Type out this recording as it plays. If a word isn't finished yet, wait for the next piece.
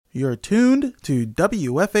You're tuned to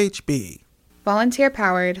WFHB.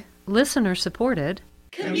 Volunteer-powered, listener-supported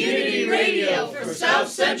community radio for South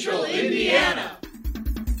Central Indiana.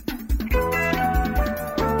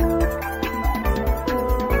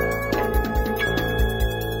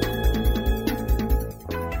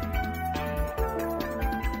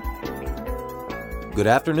 Good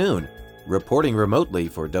afternoon. Reporting remotely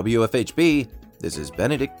for WFHB, this is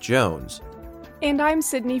Benedict Jones. And I'm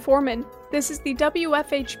Sydney Foreman. This is the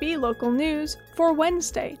WFHB local news for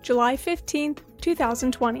Wednesday, July 15th,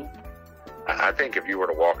 2020. I think if you were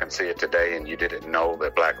to walk and see it today and you didn't know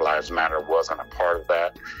that Black Lives Matter wasn't a part of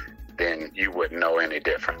that, then you wouldn't know any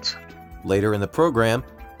difference. Later in the program,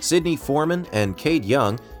 Sydney Foreman and Cade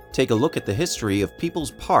Young take a look at the history of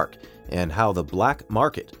People's Park and how the Black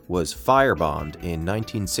Market was firebombed in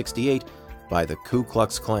 1968 by the Ku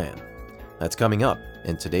Klux Klan. That's coming up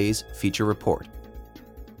in today's feature report.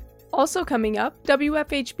 Also coming up,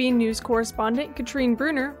 WFHB News correspondent Katrine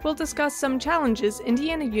Bruner will discuss some challenges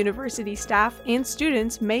Indiana University staff and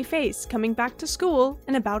students may face coming back to school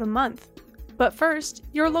in about a month. But first,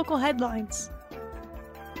 your local headlines.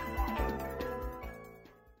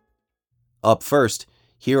 Up first,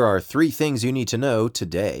 here are 3 things you need to know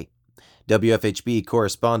today. WFHB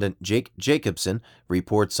correspondent Jake Jacobson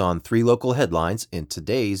reports on 3 local headlines in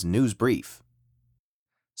today's news brief.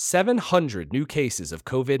 700 new cases of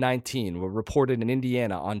COVID-19 were reported in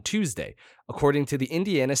Indiana on Tuesday, according to the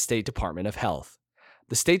Indiana State Department of Health.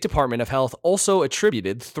 The State Department of Health also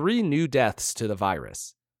attributed 3 new deaths to the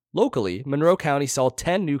virus. Locally, Monroe County saw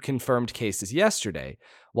 10 new confirmed cases yesterday,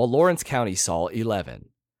 while Lawrence County saw 11.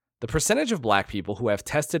 The percentage of Black people who have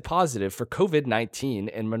tested positive for COVID-19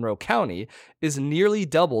 in Monroe County is nearly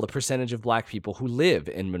double the percentage of Black people who live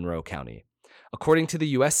in Monroe County. According to the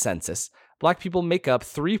U.S. Census, Black people make up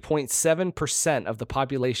 3.7% of the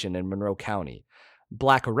population in Monroe County.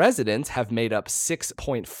 Black residents have made up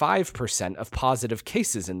 6.5% of positive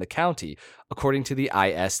cases in the county, according to the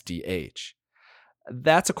ISDH.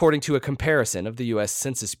 That's according to a comparison of the U.S.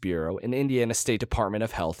 Census Bureau and Indiana State Department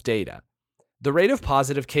of Health data. The rate of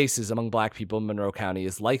positive cases among Black people in Monroe County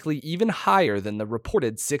is likely even higher than the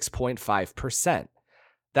reported 6.5%.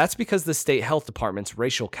 That's because the state health department's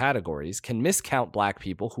racial categories can miscount Black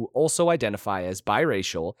people who also identify as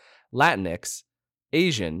biracial, Latinx,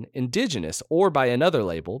 Asian, Indigenous, or by another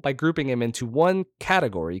label by grouping them into one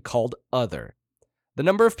category called Other. The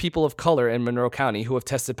number of people of color in Monroe County who have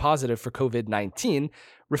tested positive for COVID-19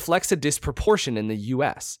 reflects a disproportion in the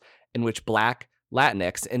U.S., in which Black,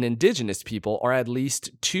 Latinx, and Indigenous people are at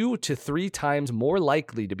least 2 to 3 times more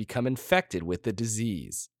likely to become infected with the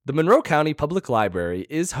disease. The Monroe County Public Library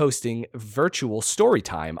is hosting virtual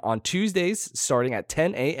Storytime on Tuesdays starting at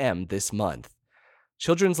 10 a.m. this month.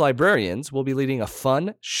 Children's librarians will be leading a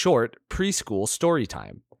fun, short preschool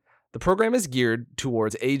storytime. The program is geared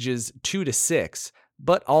towards ages 2 to 6,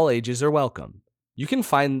 but all ages are welcome. You can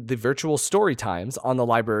find the virtual Storytimes on the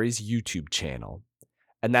library's YouTube channel.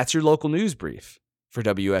 And that's your local news brief. For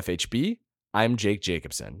WFHB, I'm Jake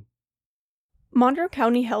Jacobson. Monroe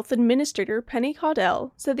County Health Administrator Penny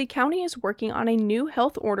Caudell said the county is working on a new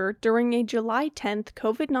health order during a July 10th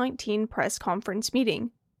COVID-19 press conference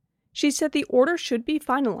meeting. She said the order should be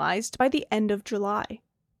finalized by the end of July.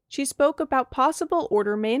 She spoke about possible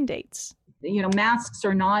order mandates. Masks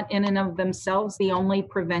are not in and of themselves the only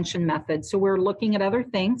prevention method. So we're looking at other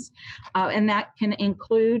things, and that can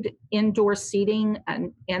include indoor seating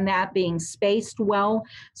and that being spaced well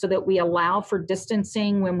so that we allow for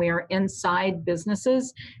distancing when we are inside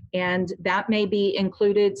businesses. And that may be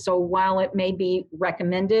included. So while it may be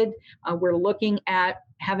recommended, we're looking at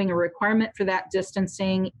having a requirement for that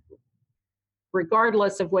distancing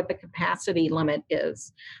regardless of what the capacity limit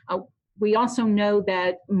is. We also know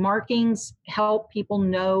that markings help people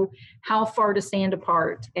know how far to stand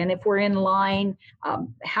apart. And if we're in line,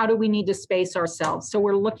 how do we need to space ourselves? So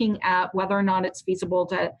we're looking at whether or not it's feasible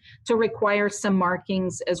to require some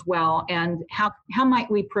markings as well. And how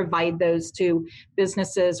might we provide those to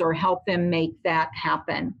businesses or help them make that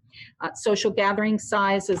happen? Social gathering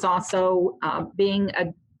size is also being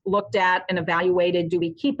looked at and evaluated. Do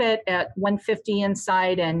we keep it at 150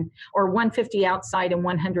 inside or 150 outside and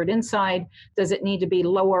 100 inside? Does it need to be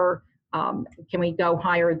lower? Can we go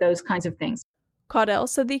higher? Those kinds of things. Caudell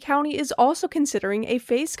said the county is also considering a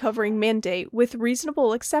face covering mandate with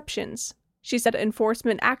reasonable exceptions. She said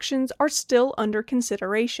enforcement actions are still under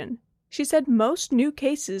consideration. She said most new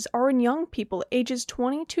cases are in young people ages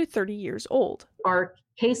 20 to 30 years old. Our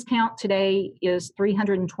case count today is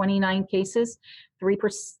 329 cases.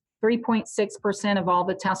 3.6% of all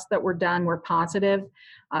the tests that were done were positive.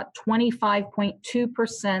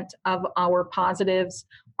 25.2% of our positives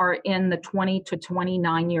are in the 20 to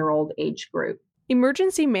 29-year-old age group.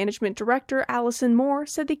 Emergency Management Director Allison Moore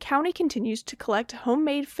said the county continues to collect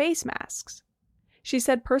homemade face masks. She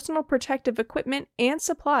said personal protective equipment and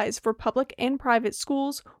supplies for public and private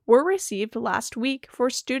schools were received last week for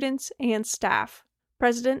students and staff.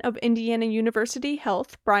 President of Indiana University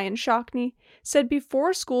Health, Brian Shockney, said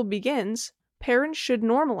before school begins, parents should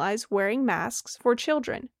normalize wearing masks for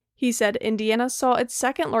children. He said Indiana saw its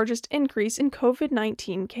second largest increase in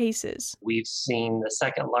COVID-19 cases. We've seen the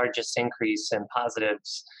second largest increase in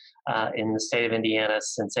positives in the state of Indiana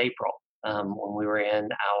since April, when we were in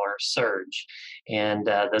our surge. And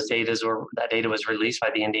that data was released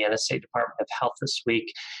by the Indiana State Department of Health this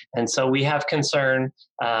week. And so we have concern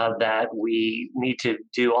that we need to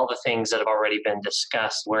do all the things that have already been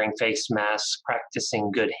discussed: wearing face masks,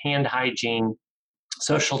 practicing good hand hygiene,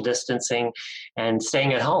 social distancing, and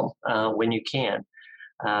staying at home when you can.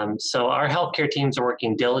 So our healthcare teams are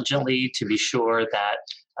working diligently to be sure that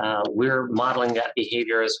we're modeling that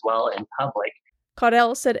behavior as well in public.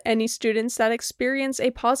 Caudell said any students that experience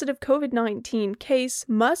a positive COVID-19 case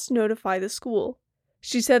must notify the school.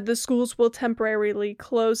 She said the schools will temporarily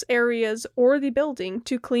close areas or the building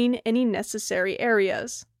to clean any necessary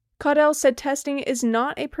areas. Caudell said testing is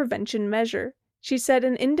not a prevention measure. She said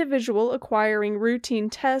an individual acquiring routine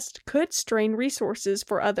tests could strain resources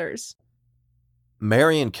for others.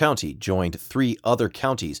 Marion County joined 3 other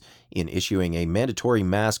counties in issuing a mandatory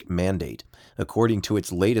mask mandate. According to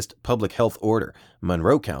its latest public health order,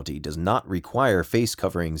 Monroe County does not require face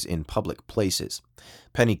coverings in public places.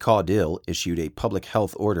 Penny-Caudill issued a public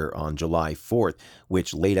health order on July 4th,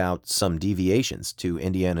 which laid out some deviations to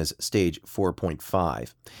Indiana's Stage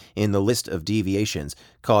 4.5. In the list of deviations,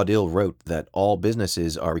 Caudill wrote that all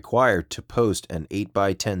businesses are required to post an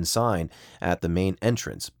 8x10 sign at the main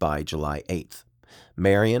entrance by July 8th.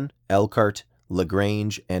 Marion, Elkhart,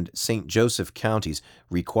 LaGrange, and St. Joseph counties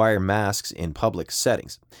require masks in public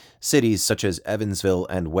settings. Cities such as Evansville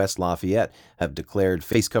and West Lafayette have declared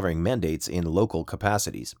face-covering mandates in local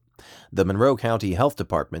capacities. The Monroe County Health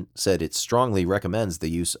Department said it strongly recommends the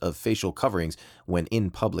use of facial coverings when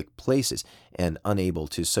in public places and unable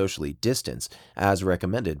to socially distance, as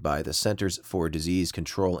recommended by the Centers for Disease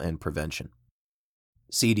Control and Prevention.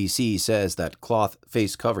 CDC says that cloth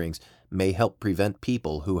face coverings may help prevent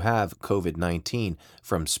people who have COVID-19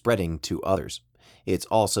 from spreading to others. It's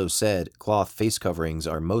also said cloth face coverings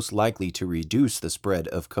are most likely to reduce the spread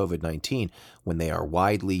of COVID-19 when they are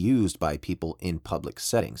widely used by people in public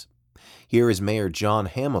settings. Here is Mayor John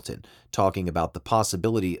Hamilton talking about the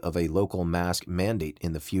possibility of a local mask mandate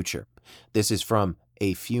in the future. This is from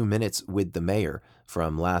A Few Minutes with the Mayor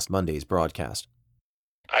from last Monday's broadcast.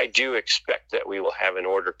 I do expect that we will have an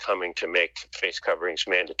order coming to make face coverings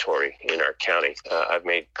mandatory in our county. I've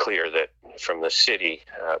made clear that from the city,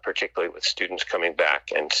 particularly with students coming back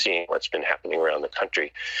and seeing what's been happening around the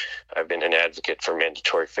country, I've been an advocate for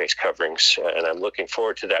mandatory face coverings, and I'm looking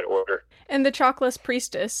forward to that order. And the Chalkless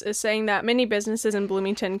Priestess is saying that many businesses in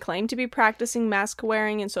Bloomington claim to be practicing mask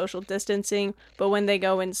wearing and social distancing, but when they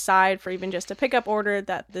go inside for even just a pickup order,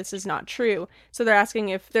 that this is not true. So they're asking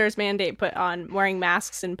if there's mandate put on wearing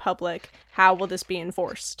masks in public, how will this be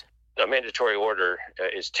enforced? A mandatory order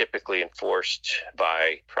is typically enforced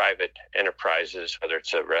by private enterprises, whether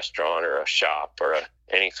it's a restaurant or a shop or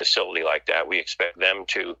any facility like that. We expect them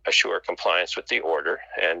to assure compliance with the order,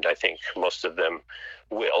 and I think most of them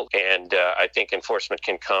will. And I think enforcement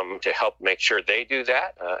can come to help make sure they do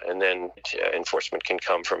that, and then enforcement can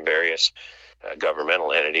come from various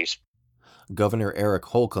governmental entities. Governor Eric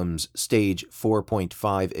Holcomb's Stage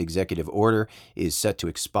 4.5 executive order is set to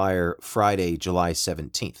expire Friday, July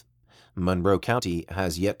 17th. Monroe County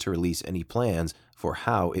has yet to release any plans for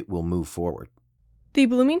how it will move forward. The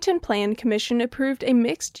Bloomington Plan Commission approved a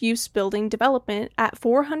mixed-use building development at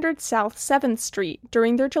 400 South 7th Street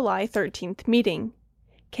during their July 13th meeting.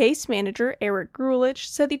 Case manager Eric Grulich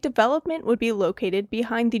said the development would be located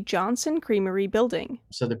behind the Johnson Creamery building.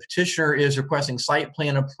 So the petitioner is requesting site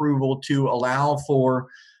plan approval to allow for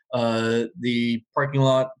the parking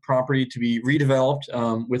lot property to be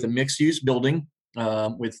redeveloped with a mixed-use building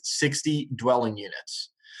with 60 dwelling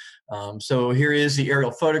units. So here is the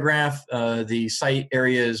aerial photograph. The site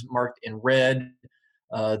area is marked in red.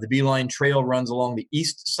 The Beeline Trail runs along the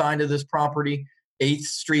east side of this property. 8th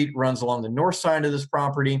Street runs along the north side of this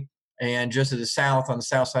property. And just to the south, on the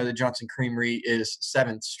south side of the Johnson Creamery, is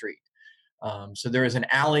 7th Street. So there is an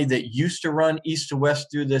alley that used to run east to west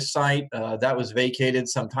through this site. That was vacated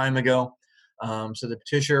some time ago. So the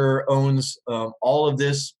petitioner owns all of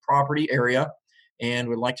this property area and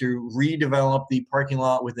would like to redevelop the parking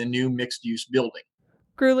lot with a new mixed-use building.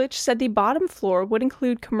 Grulich said the bottom floor would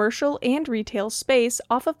include commercial and retail space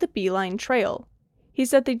off of the Beeline Trail. He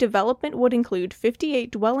said the development would include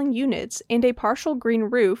 58 dwelling units and a partial green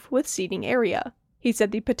roof with seating area. He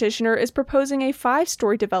said the petitioner is proposing a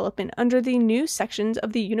 5-story development under the new sections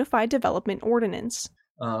of the Unified Development Ordinance.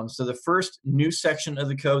 So the first new section of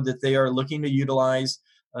the code that they are looking to utilize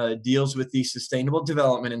deals with the sustainable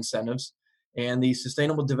development incentives. And the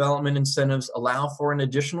sustainable development incentives allow for an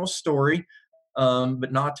additional story,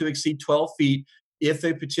 but not to exceed 12 feet if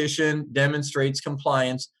a petition demonstrates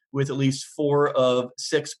compliance with at least 4 of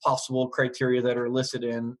 6 possible criteria that are listed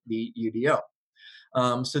in the UDO.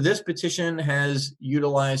 So this petition has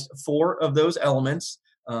utilized 4 of those elements.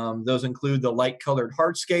 Those include the light-colored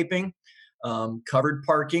hardscaping, covered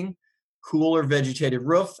parking, cool or vegetated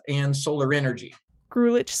roof, and solar energy.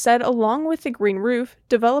 Grulich said along with the green roof,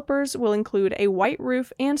 developers will include a white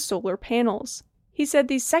roof and solar panels. He said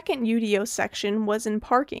the second UDO section was in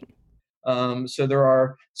parking. So there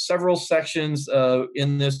are several sections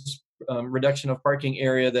in this reduction of parking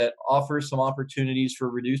area that offer some opportunities for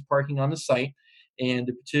reduced parking on the site, and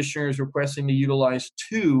the petitioner is requesting to utilize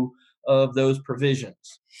 2 of those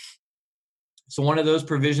provisions. So one of those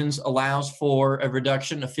provisions allows for a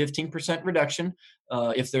reduction, a 15% reduction,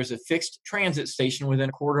 if there's a fixed transit station within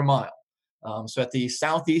a quarter mile. So at the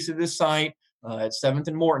southeast of this site, at 7th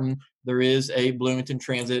and Morton, there is a Bloomington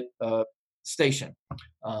Transit station.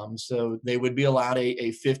 So they would be allowed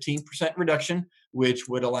a 15% reduction, which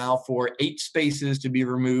would allow for 8 spaces to be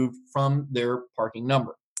removed from their parking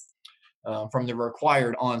number, from the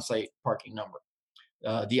required on-site parking number.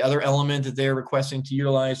 The other element that they're requesting to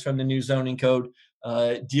utilize from the new zoning code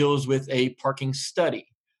deals with a parking study.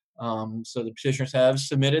 So the petitioners have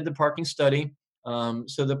submitted the parking study.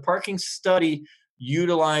 So the parking study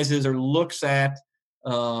utilizes or looks at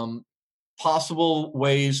possible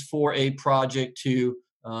ways for a project to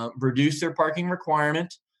reduce their parking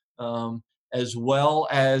requirement, as well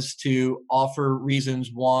as to offer reasons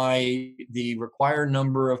why the required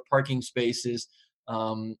number of parking spaces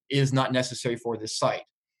is not necessary for this site.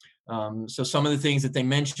 So some of the things that they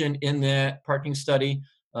mentioned in that parking study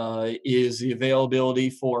is the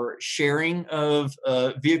availability for sharing of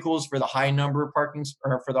vehicles for the high number of parkings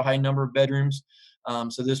or for the high number of bedrooms.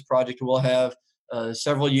 So this project will have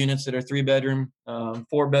several units that are 3-bedroom,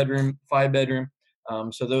 4-bedroom, 5-bedroom.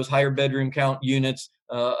 So those higher bedroom count units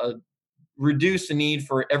reduce the need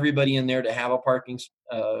for everybody in there to have a parking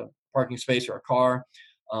space or a car.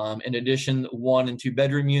 In addition, 1 and 2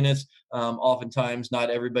 bedroom units, oftentimes not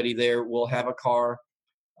everybody there will have a car.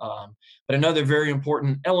 But another very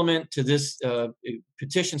important element to this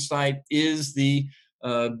petition site is the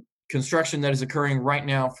construction that is occurring right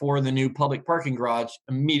now for the new public parking garage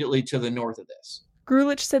immediately to the north of this.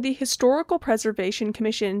 Grulich said the Historical Preservation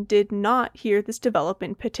Commission did not hear this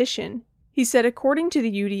development petition. He said according to the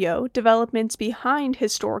UDO, developments behind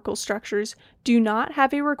historical structures do not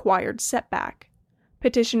have a required setback.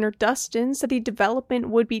 Petitioner Dustin said the development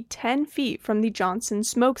would be 10 feet from the Johnson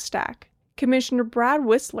smokestack. Commissioner Brad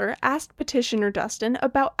Whistler asked Petitioner Dustin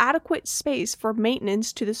about adequate space for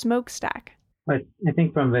maintenance to the smokestack. I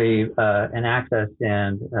think from an access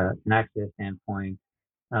standpoint,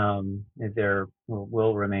 there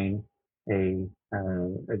will remain a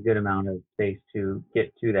good amount of space to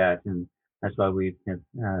get to that, and that's why we've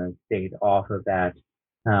stayed off of that,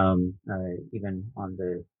 even on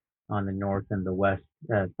the north and the west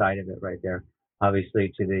side of it right there.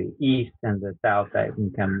 Obviously, to the east and the south, that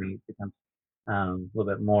becomes a little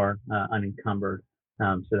bit more unencumbered,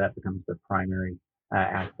 so that becomes the primary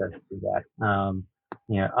access to that.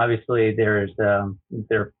 Obviously, there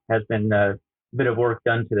has been a bit of work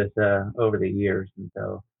done to this over the years, and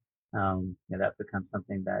so that becomes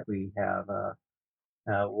something that we have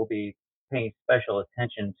will be paying special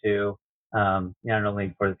attention to, not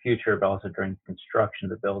only for the future but also during construction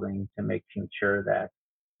of the building, to making sure that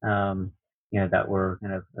that we're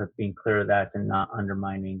kind of being clear of that and not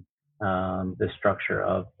undermining the structure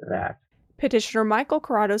of that. Petitioner Michael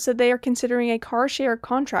Corrado said they are considering a car share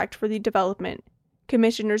contract for the development.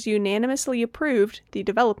 Commissioners unanimously approved the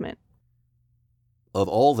development. Of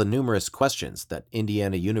all the numerous questions that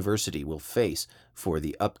Indiana University will face for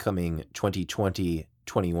the upcoming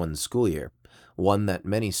 2020-21 school year, one that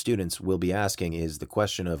many students will be asking is the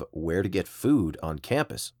question of where to get food on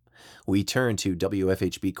campus. We turn to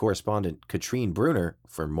WFHB correspondent Katrine Bruner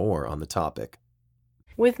for more on the topic.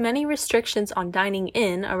 With many restrictions on dining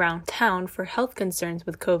in around town for health concerns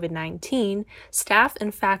with COVID-19, staff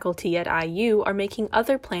and faculty at IU are making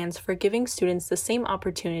other plans for giving students the same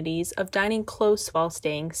opportunities of dining close while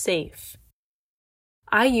staying safe.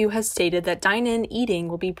 IU has stated that dine-in eating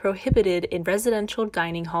will be prohibited in residential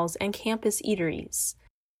dining halls and campus eateries.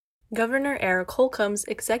 Governor Eric Holcomb's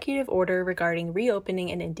executive order regarding reopening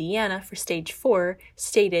in Indiana for Stage 4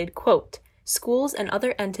 stated, quote, "Schools and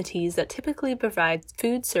other entities that typically provide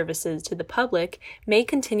food services to the public may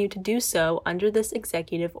continue to do so under this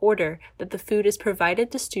executive order, that the food is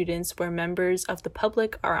provided to students where members of the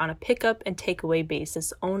public are on a pickup and takeaway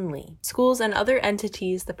basis only. Schools and other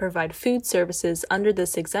entities that provide food services under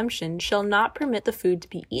this exemption shall not permit the food to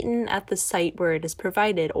be eaten at the site where it is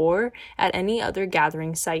provided or at any other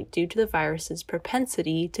gathering site due to the virus's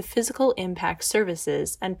propensity to physical impact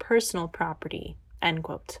services and personal property." End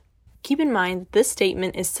quote. Keep in mind that this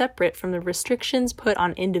statement is separate from the restrictions put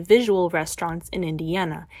on individual restaurants in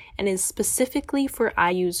Indiana and is specifically for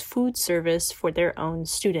IU's food service for their own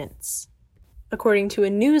students. According to a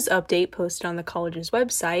news update posted on the college's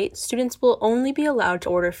website, students will only be allowed to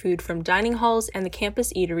order food from dining halls and the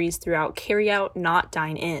campus eateries throughout carryout, not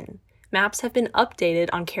dine-in. Maps have been updated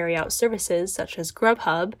on carryout services such as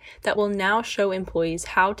Grubhub that will now show employees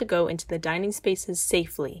how to go into the dining spaces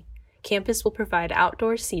safely. Campus will provide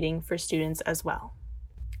outdoor seating for students as well.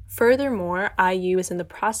 Furthermore, IU is in the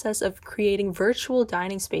process of creating virtual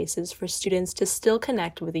dining spaces for students to still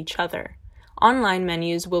connect with each other. Online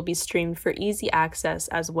menus will be streamed for easy access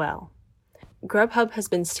as well. Grubhub has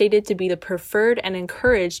been stated to be the preferred and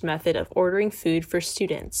encouraged method of ordering food for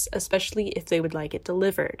students, especially if they would like it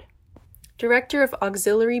delivered. Director of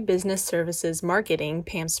Auxiliary Business Services Marketing,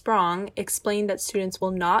 Pam Sprong, explained that students will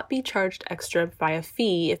not be charged extra by a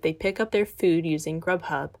fee if they pick up their food using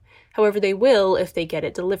Grubhub. However, they will if they get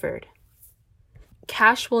it delivered.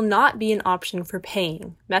 Cash will not be an option for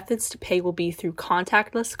paying. Methods to pay will be through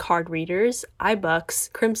contactless card readers,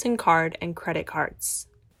 iBucks, Crimson Card, and credit cards.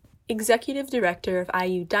 Executive Director of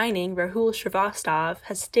IU Dining, Rahul Srivastava,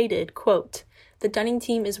 has stated, quote, "The dining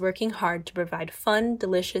team is working hard to provide fun,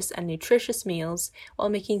 delicious, and nutritious meals while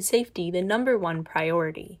making safety the number one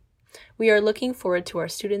priority. We are looking forward to our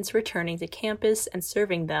students returning to campus and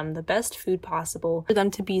serving them the best food possible for them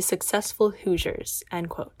to be successful Hoosiers." End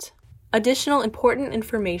quote. Additional important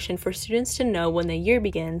information for students to know when the year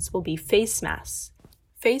begins will be face masks.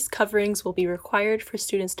 Face coverings will be required for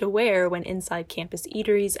students to wear when inside campus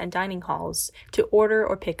eateries and dining halls to order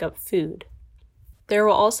or pick up food. There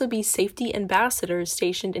will also be safety ambassadors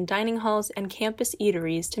stationed in dining halls and campus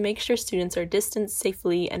eateries to make sure students are distanced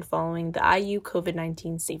safely and following the IU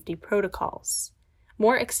COVID-19 safety protocols.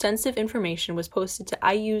 More extensive information was posted to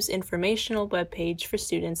IU's informational webpage for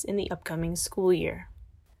students in the upcoming school year.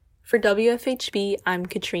 For WFHB, I'm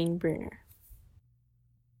Katrine Bruner.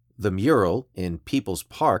 The mural in People's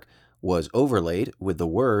Park was overlaid with the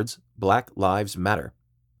words "Black Lives Matter."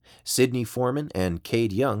 Sydney Foreman and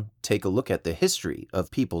Cade Young take a look at the history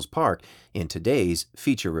of People's Park in today's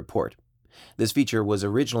feature report. This feature was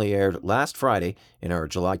originally aired last Friday in our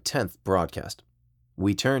July 10th broadcast.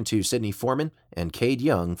 We turn to Sydney Foreman and Cade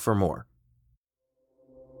Young for more.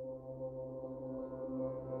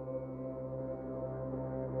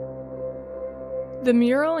 The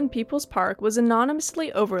mural in People's Park was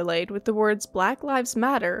anonymously overlaid with the words "Black Lives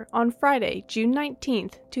Matter" on Friday, June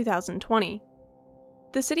 19, 2020.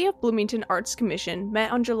 The City of Bloomington Arts Commission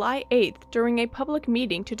met on July 8th during a public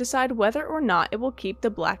meeting to decide whether or not it will keep the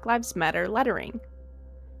Black Lives Matter lettering.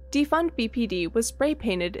 Defund BPD was spray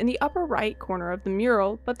painted in the upper right corner of the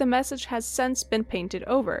mural, but the message has since been painted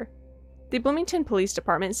over. The Bloomington Police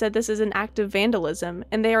Department said this is an act of vandalism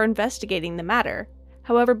and they are investigating the matter.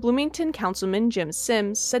 However, Bloomington Councilman Jim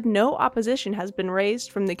Sims said no opposition has been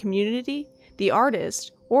raised from the community, the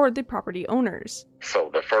artist, or the property owners. So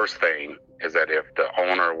the first thing is that if the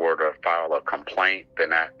owner were to file a complaint, then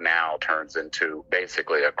that now turns into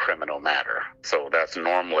basically a criminal matter. So that's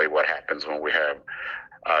normally what happens when we have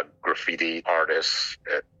a graffiti artist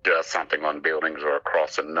that does something on buildings or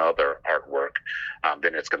across another artwork,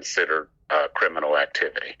 then it's considered criminal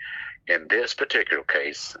activity. In this particular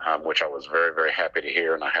case, which I was very, very happy to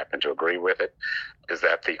hear, and I happen to agree with it, is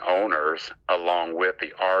that the owners, along with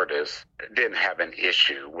the artists, didn't have an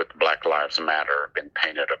issue with Black Lives Matter being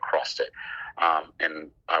painted across it.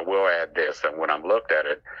 And I will add this, that when I looked at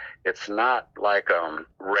it, it's not like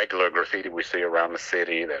regular graffiti we see around the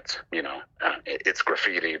city that's, it's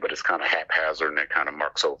graffiti, but it's kind of haphazard and it kind of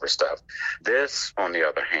marks over stuff. This, on the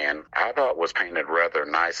other hand, I thought was painted rather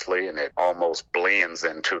nicely, and it almost blends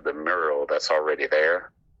into the mural that's already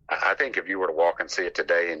there. I think if you were to walk and see it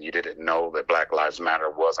today and you didn't know that Black Lives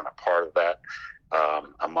Matter wasn't a part of that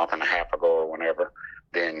a month and a half ago or whenever,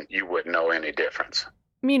 then you wouldn't know any difference.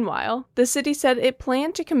 Meanwhile, the city said it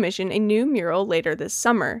planned to commission a new mural later this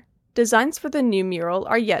summer. Designs for the new mural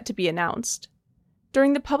are yet to be announced.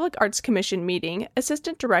 During the Public Arts Commission meeting,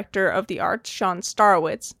 Assistant Director of the Arts Sean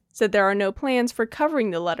Starowitz said there are no plans for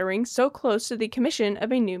covering the lettering so close to the commission of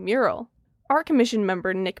a new mural. Art Commission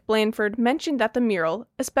member Nick Blanford mentioned that the mural,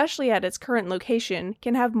 especially at its current location,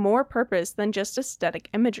 can have more purpose than just aesthetic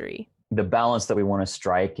imagery. The balance that we want to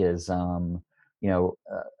strike is,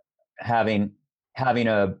 having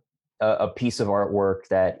a piece of artwork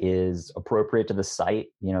that is appropriate to the site,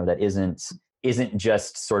 that isn't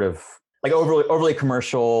just sort of like overly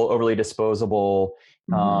commercial, overly disposable.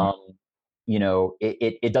 Mm-hmm.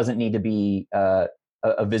 It doesn't need to be a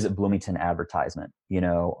Visit Bloomington advertisement,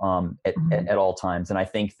 at all times. And I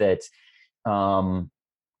think that, I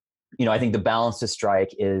think the balance to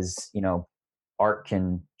strike is, art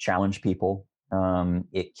can challenge people.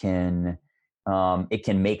 It can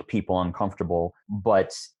make people uncomfortable,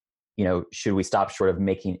 but, should we stop short of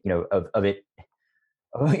making, of it,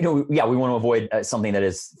 we want to avoid something that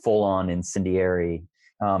is full on incendiary,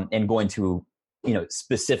 and going to,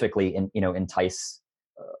 specifically, entice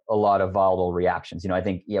a lot of volatile reactions. I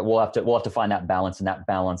think, we'll have to find that balance, and that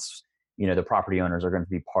balance, the property owners are going to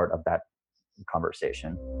be part of that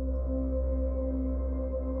conversation.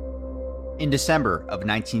 In December of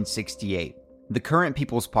 1968, the current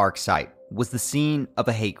People's Park site was the scene of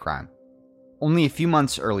a hate crime. Only a few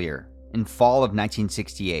months earlier, in fall of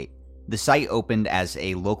 1968, the site opened as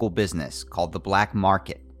a local business called the Black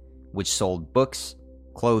Market, which sold books,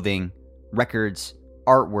 clothing, records,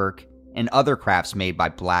 artwork, and other crafts made by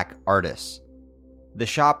Black artists. The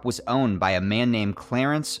shop was owned by a man named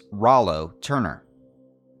Clarence Rollo Turner.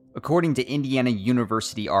 According to Indiana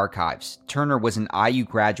University archives, Turner was an IU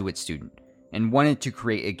graduate student and wanted to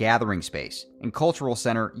create a gathering space and cultural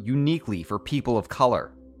center uniquely for people of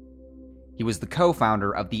color. He was the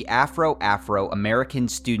co-founder of the Afro-American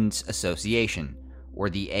Students Association, or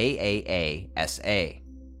the AAASA.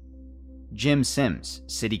 Jim Sims,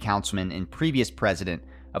 city councilman and previous president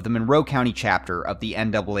of the Monroe County chapter of the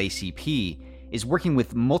NAACP, is working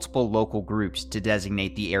with multiple local groups to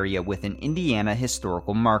designate the area with an Indiana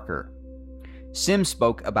historical marker. Sims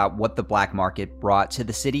spoke about what the Black Market brought to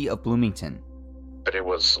the city of Bloomington. But it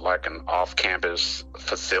was like an off-campus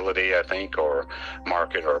facility, I think, or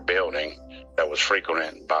market or building that was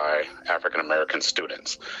frequented by African-American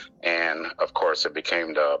students. And of course, it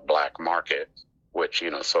became the Black Market, which,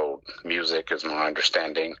 sold music, is my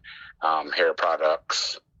understanding, hair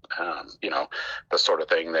products, the sort of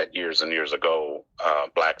thing that years and years ago,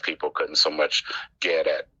 Black people couldn't so much get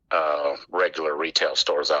at regular retail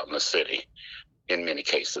stores out in the city in many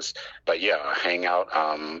cases. But yeah, hang out,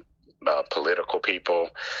 political people,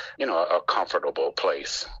 a comfortable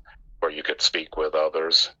place where you could speak with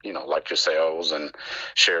others, like yourselves, and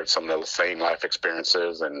shared some of the same life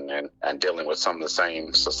experiences and dealing with some of the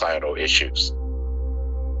same societal issues.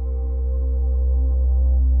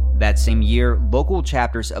 That same year, local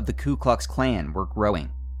chapters of the Ku Klux Klan were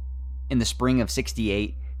growing. In the spring of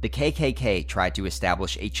 '68, the KKK tried to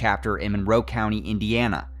establish a chapter in Monroe County,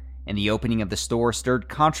 Indiana, and the opening of the store stirred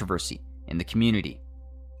controversy in the community.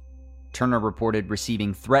 Turner reported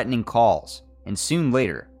receiving threatening calls, and soon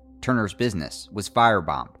later, Turner's business was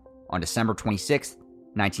firebombed on December 26,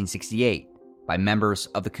 1968, by members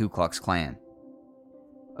of the Ku Klux Klan.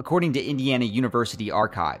 According to Indiana University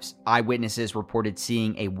archives, eyewitnesses reported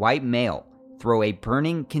seeing a white male throw a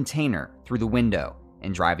burning container through the window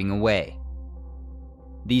and driving away.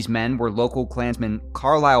 These men were local Klansmen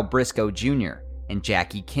Carlisle Briscoe Jr. and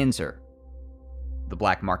Jackie Kinzer. The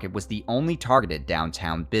Black Market was the only targeted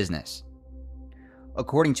downtown business.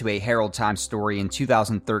 According to a Herald Times story in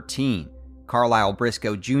 2013, Carlisle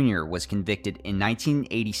Briscoe Jr. was convicted in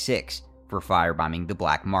 1986 for firebombing the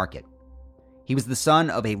Black Market. He was the son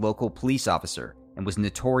of a local police officer and was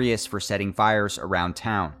notorious for setting fires around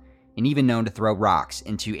town, and even known to throw rocks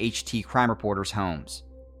into HT crime reporters' homes.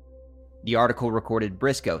 The article recorded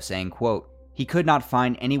Briscoe saying, quote, "He could not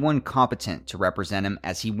find anyone competent to represent him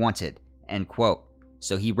as he wanted," end quote,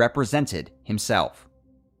 so he represented himself.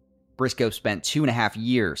 Briscoe spent 2.5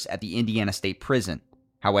 years at the Indiana State Prison.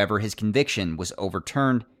 However, his conviction was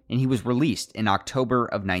overturned and he was released in October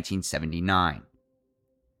of 1979.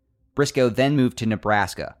 Briscoe then moved to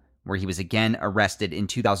Nebraska, where he was again arrested in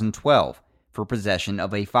 2012 for possession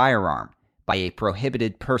of a firearm by a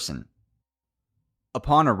prohibited person.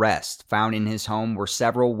 Upon arrest, found in his home were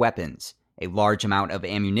several weapons, a large amount of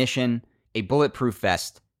ammunition, a bulletproof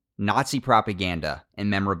vest, Nazi propaganda, and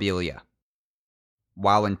memorabilia.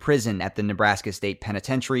 While in prison at the Nebraska State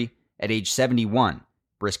Penitentiary, at age 71,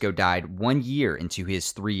 Briscoe died 1 year into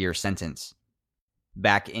his 3-year sentence.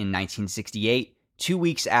 Back in 1968, 2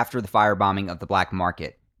 weeks after the firebombing of the Black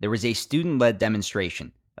Market, there was a student-led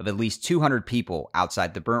demonstration of at least 200 people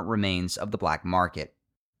outside the burnt remains of the black market.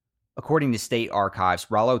 According to State Archives,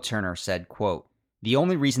 Rollo Turner said, quote, "The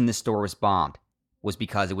only reason this store was bombed was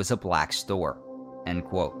because it was a black store," end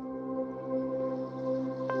quote.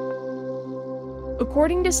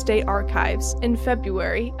 According to State Archives, in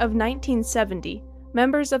February of 1970,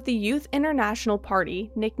 members of the Youth International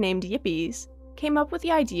Party, nicknamed Yippies, came up with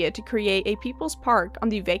the idea to create a People's Park on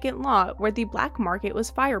the vacant lot where the black market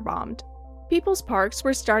was firebombed. People's Parks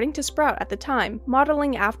were starting to sprout at the time,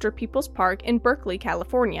 modeling after People's Park in Berkeley,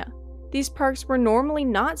 California. These parks were normally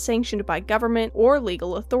not sanctioned by government or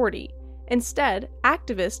legal authority. Instead,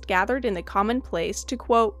 activists gathered in the common place to,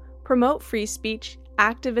 quote, "promote free speech,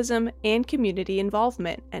 activism, and community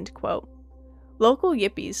involvement," end quote. Local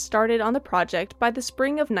Yippies started on the project by the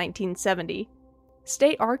spring of 1970.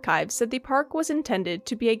 State Archives said the park was intended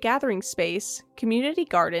to be a gathering space, community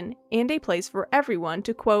garden, and a place for everyone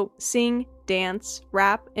to, quote, "sing, dance,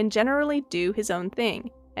 rap, and generally do his own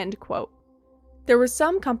thing," end quote. There were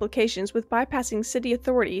some complications with bypassing city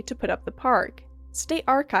authority to put up the park. State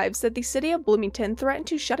Archives said the city of Bloomington threatened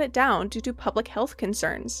to shut it down due to public health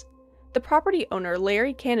concerns. The property owner,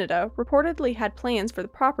 Larry Canada, reportedly had plans for the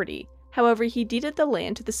property. However, he deeded the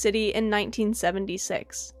land to the city in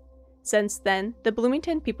 1976. Since then, the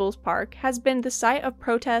Bloomington People's Park has been the site of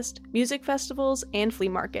protest, music festivals, and flea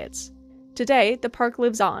markets. Today, the park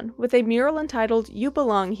lives on, with a mural entitled "You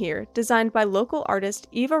Belong Here," designed by local artist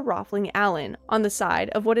Eva Rothling Allen, on the side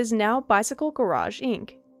of what is now Bicycle Garage,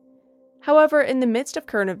 Inc. However, in the midst of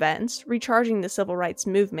current events, recharging the civil rights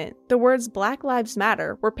movement, the words "Black Lives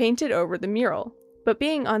Matter" were painted over the mural. But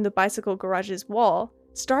being on the Bicycle Garage's wall,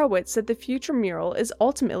 Starwitz said the future mural is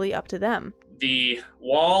ultimately up to them. The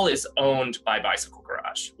wall is owned by Bicycle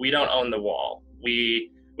Garage. We don't own the wall.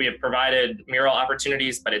 We have provided mural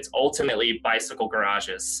opportunities, but it's ultimately Bicycle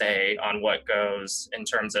Garage's say on what goes in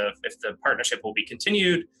terms of if the partnership will be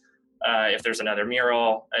continued, if there's another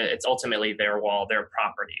mural. It's ultimately their wall, their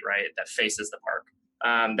property, right, that faces the park.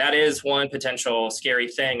 That is one potential scary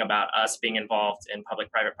thing about us being involved in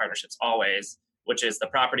public-private partnerships always, which is the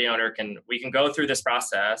property owner we can go through this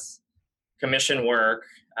process, commission work,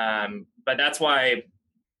 but that's why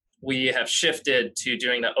we have shifted to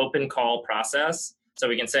doing the open call process. So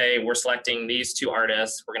we can say we're selecting these two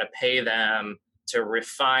artists, we're going to pay them to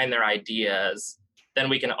refine their ideas. Then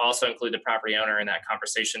we can also include the property owner in that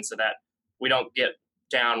conversation so that we don't get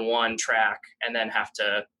down one track and then have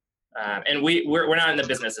to, and we're not in the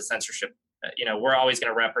business of censorship. We're always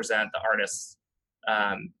going to represent the artists.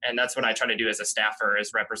 And that's what I try to do as a staffer,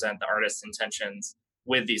 is represent the artists' intentions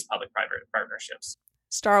with these public-private partnerships.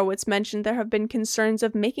 Starwitz mentioned there have been concerns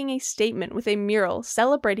of making a statement with a mural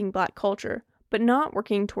celebrating Black culture, but not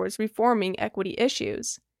working towards reforming equity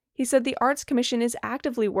issues. He said the Arts Commission is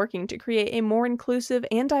actively working to create a more inclusive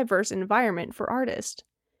and diverse environment for artists.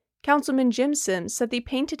 Councilman Jim Sims said the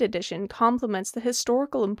painted edition complements the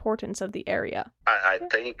historical importance of the area. I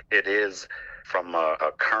think it is, from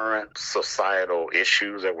a current societal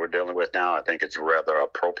issues that we're dealing with now, I think it's rather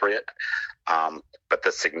appropriate. But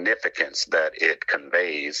the significance that it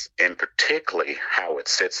conveys, and particularly how it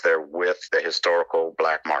sits there with the historical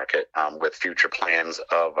Black market, with future plans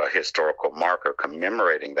of a historical marker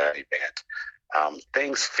commemorating that event,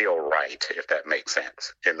 things feel right, if that makes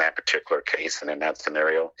sense. In that particular case and in that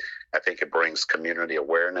scenario, I think it brings community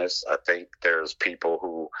awareness. I think there's people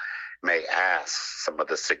who may ask some of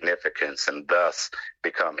the significance and thus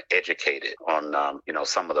become educated on,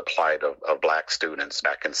 some of the plight of Black students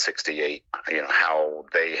back in '68, how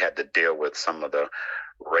they had to deal with some of the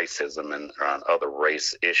racism and other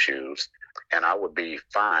race issues. And I would be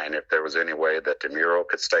fine if there was any way that the mural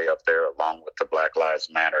could stay up there along with the Black Lives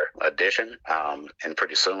Matter edition. And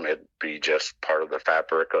pretty soon it'd be just part of the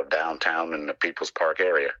fabric of downtown and the People's Park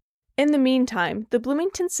area. In the meantime, the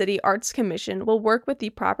Bloomington City Arts Commission will work with the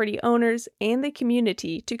property owners and the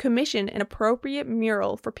community to commission an appropriate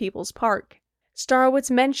mural for People's Park. Starwitz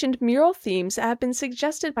mentioned mural themes that have been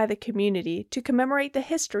suggested by the community to commemorate the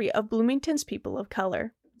history of Bloomington's people of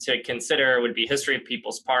color. To consider would be History of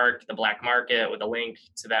People's Park, the Black Market, with a link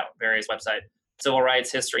to that various website. Civil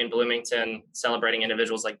Rights History in Bloomington, celebrating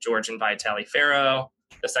individuals like George and Vitale Farrow,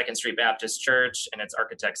 the Second Street Baptist Church and its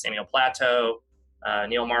architect Samuel Plateau,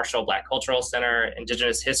 Neil Marshall Black Cultural Center,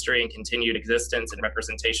 Indigenous History and Continued Existence and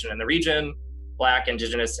Representation in the Region, Black,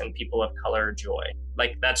 Indigenous, and People of Color Joy.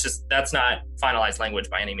 That's not finalized language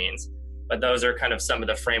by any means, but those are kind of some of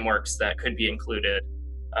the frameworks that could be included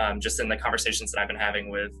just in the conversations that I've been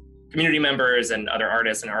having with community members and other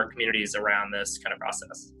artists and art communities around this kind of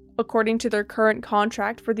process. According to their current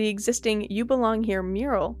contract for the existing You Belong Here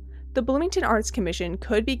mural, the Bloomington Arts Commission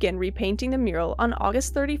could begin repainting the mural on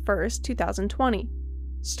August 31, 2020.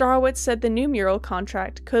 Starowitz said the new mural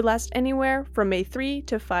contract could last anywhere from a 3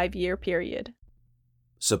 to 5 year period.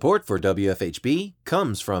 Support for WFHB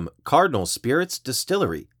comes from Cardinal Spirits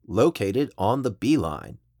Distillery, located on the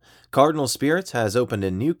Beeline. Cardinal Spirits has opened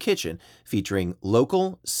a new kitchen featuring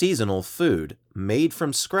local, seasonal food made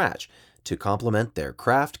from scratch to complement their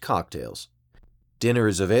craft cocktails. Dinner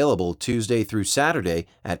is available Tuesday through Saturday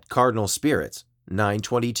at Cardinal Spirits,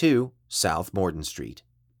 922 South Morton Street.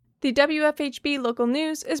 The WFHB local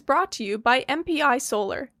news is brought to you by MPI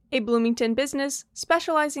Solar, a Bloomington business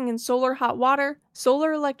specializing in solar hot water,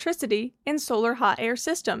 solar electricity, and solar hot air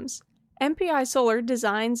systems. MPI Solar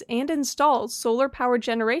designs and installs solar power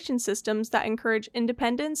generation systems that encourage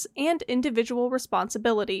independence and individual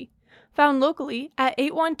responsibility. Found locally at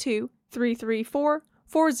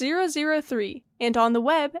 812-334-4003 and on the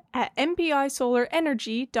web at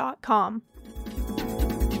mpisolarenergy.com.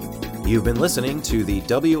 You've been listening to the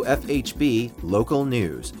WFHB Local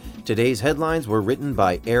News. Today's headlines were written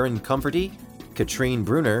by Aaron Comforty, Katrine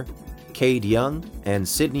Bruner, Cade Young, and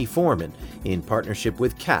Sydney Foreman in partnership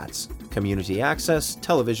with CATS, Community Access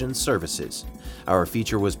Television Services. Our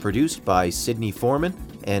feature was produced by Sydney Foreman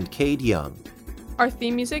and Cade Young. Our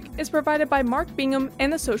theme music is provided by Mark Bingham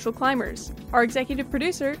and the Social Climbers. Our executive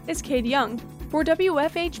producer is Cade Young. For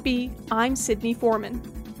WFHB, I'm Sydney Foreman.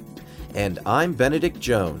 And I'm Benedict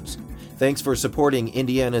Jones. Thanks for supporting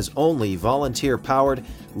Indiana's only volunteer-powered,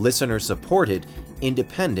 listener-supported,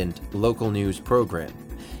 independent local news program.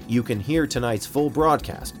 You can hear tonight's full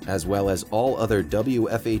broadcast, as well as all other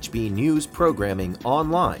WFHB news programming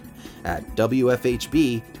online at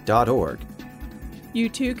wfhb.org. You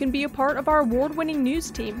too can be a part of our award-winning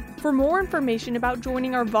news team. For more information about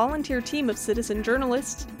joining our volunteer team of citizen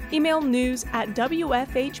journalists, email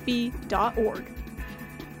news@wfhb.org.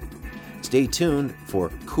 Stay tuned for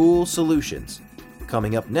Cool Solutions,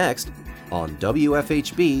 coming up next on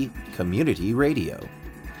WFHB Community Radio.